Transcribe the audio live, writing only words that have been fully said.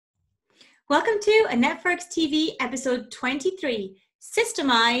Welcome to Annette TV episode 23,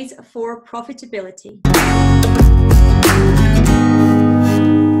 Systemise for Profitability.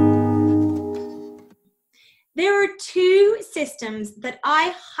 There are two systems that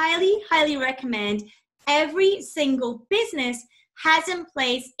I highly recommend every single business has in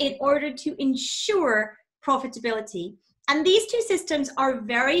place in order to ensure profitability. And these two systems are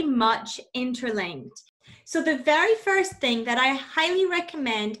very much interlinked. So the very first thing that I highly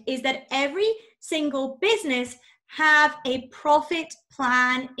recommend is that every single business have a profit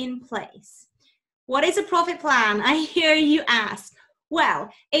plan in place. What is a profit plan? I hear you ask. Well,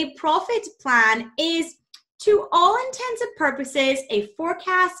 a profit plan is, to all intents and purposes, a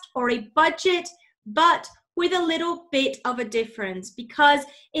forecast or a budget, but with a little bit of a difference because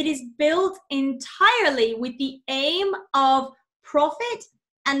it is built entirely with the aim of profit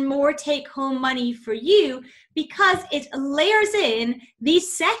and more take-home money for you, because it layers in the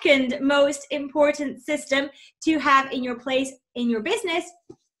second most important system to have in your place in your business,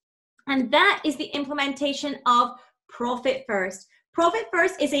 and that is the implementation of Profit First. Profit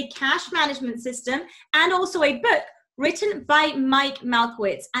First is a cash management system and also a book written by Mike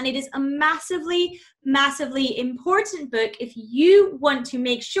Malkowitz, and it is a massively important book if you want to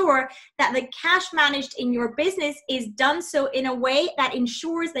make sure that the cash managed in your business is done so in a way that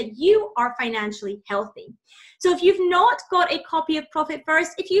ensures that you are financially healthy. So if you've not got a copy of Profit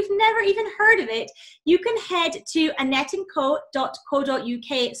First, if you've never even heard of it, you can head to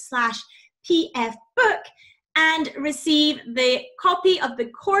annetteandco.co.uk/pfbook and receive the copy of the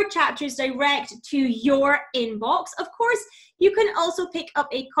core chapters direct to your inbox. Of course, you can also pick up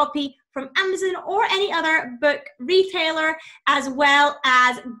a copy from Amazon or any other book retailer, as well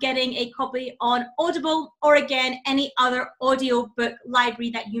as getting a copy on Audible or, again, any other audio book library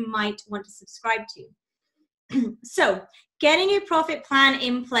that you might want to subscribe to. So, getting a profit plan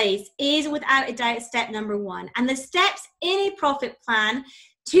in place is without a doubt step number one. And the steps in a profit plan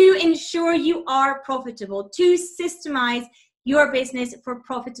to ensure you are profitable, to systemize your business for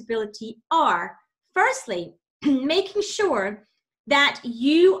profitability are, firstly, making sure that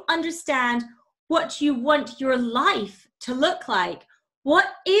you understand what you want your life to look like. What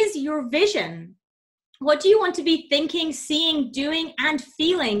is your vision? What do you want to be thinking, seeing, doing, and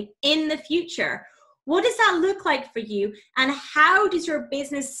feeling in the future? What does that look like for you? And how does your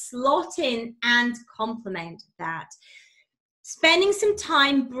business slot in and complement that? Spending some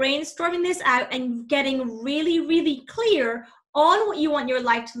time brainstorming this out and getting really clear on what you want your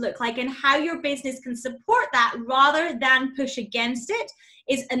life to look like and how your business can support that rather than push against it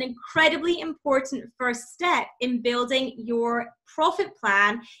is an incredibly important first step in building your profit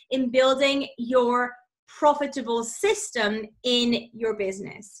plan, in building your profitable system in your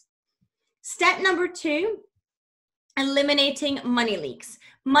business. Step number two, eliminating money leaks.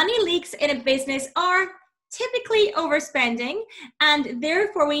 Money leaks in a business are typically overspending, and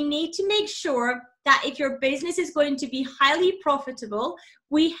therefore we need to make sure that if your business is going to be highly profitable,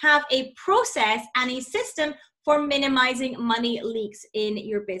 we have a process and a system for minimizing money leaks in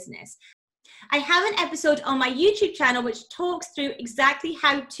your business. I have an episode on my YouTube channel which talks through exactly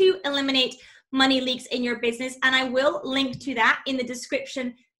how to eliminate money leaks in your business, and I will link to that in the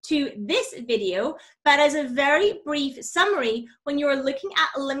description to this video. But as a very brief summary, when you're looking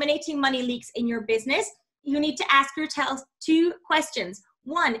at eliminating money leaks in your business, you need to ask yourself two questions.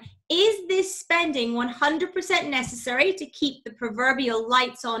 One, is this spending 100% necessary to keep the proverbial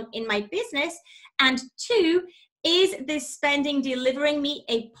lights on in my business? And two, is this spending delivering me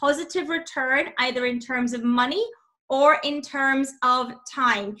a positive return, either in terms of money or in terms of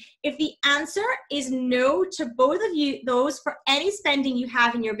time? If the answer is no to both of you, those for any spending you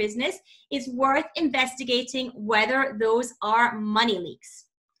have in your business, it's worth investigating whether those are money leaks.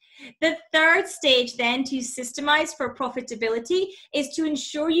 The third stage then to systemize for profitability is to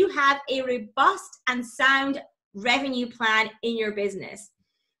ensure you have a robust and sound revenue plan in your business.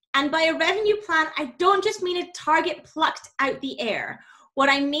 And by a revenue plan, I don't just mean a target plucked out the air. What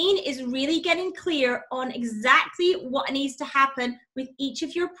I mean is really getting clear on exactly what needs to happen with each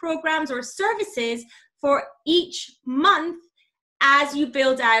of your programs or services for each month as you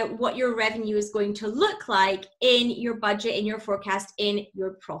build out what your revenue is going to look like in your budget, in your forecast, in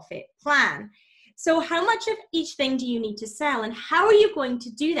your profit plan. So how much of each thing do you need to sell, and how are you going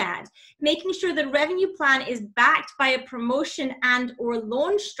to do that? Making sure the revenue plan is backed by a promotion and or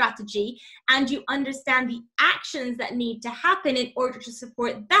launch strategy, and you understand the actions that need to happen in order to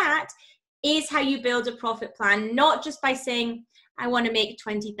support that is how you build a profit plan, not just by saying, I want to make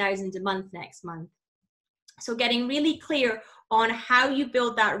 20,000 a month next month. So getting really clear on how you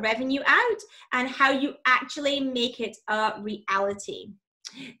build that revenue out and how you actually make it a reality.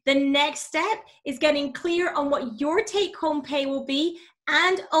 The next step is getting clear on what your take-home pay will be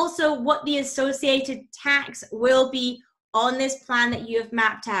and also what the associated tax will be on this plan that you have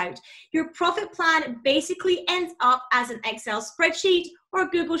mapped out. Your profit plan basically ends up as an Excel spreadsheet or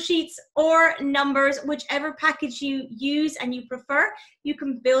Google Sheets or numbers, whichever package you use and you prefer. You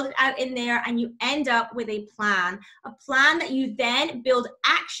can build it out in there and you end up with a plan that you then build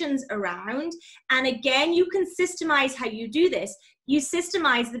actions around. And again, you can systemize how you do this. You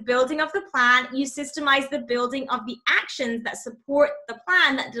systemize the building of the plan, you systemize the building of the actions that support the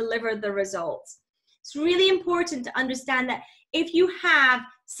plan that deliver the results. It's really important to understand that if you have,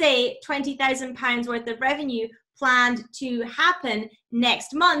 say, £20,000 worth of revenue planned to happen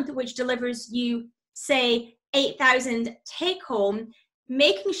next month, which delivers you, say, 8,000 take home,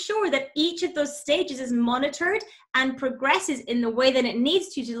 making sure that each of those stages is monitored and progresses in the way that it needs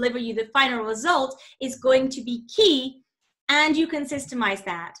to deliver you the final result is going to be key. And you can systemize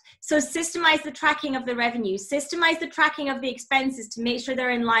that. So systemize the tracking of the revenue, systemize the tracking of the expenses to make sure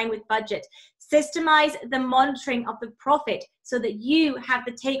they're in line with budget, systemize the monitoring of the profit so that you have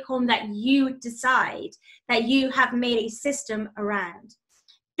the take home that you decide, that you have made a system around.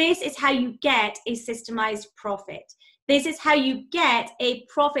 This is how you get a systemized profit. This is how you get a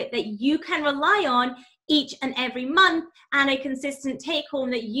profit that you can rely on each and every month and a consistent take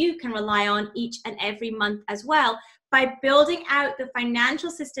home that you can rely on each and every month as well, by building out the financial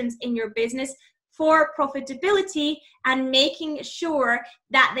systems in your business for profitability and making sure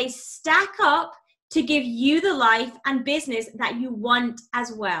that they stack up to give you the life and business that you want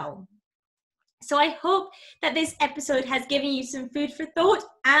as well. So I hope that this episode has given you some food for thought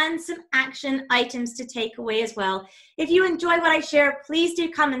and some action items to take away as well. If you enjoy what I share, please do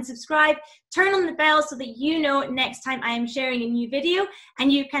come and subscribe. Turn on the bell so that you know next time I am sharing a new video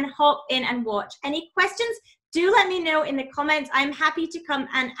and you can hop in and watch. Any questions? Do let me know in the comments. I'm happy to come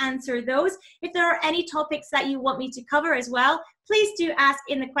and answer those. If there are any topics that you want me to cover as well, please do ask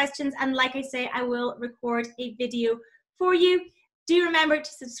in the questions. And like I say, I will record a video for you. Do remember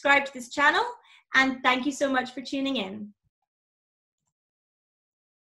to subscribe to this channel. And thank you so much for tuning in.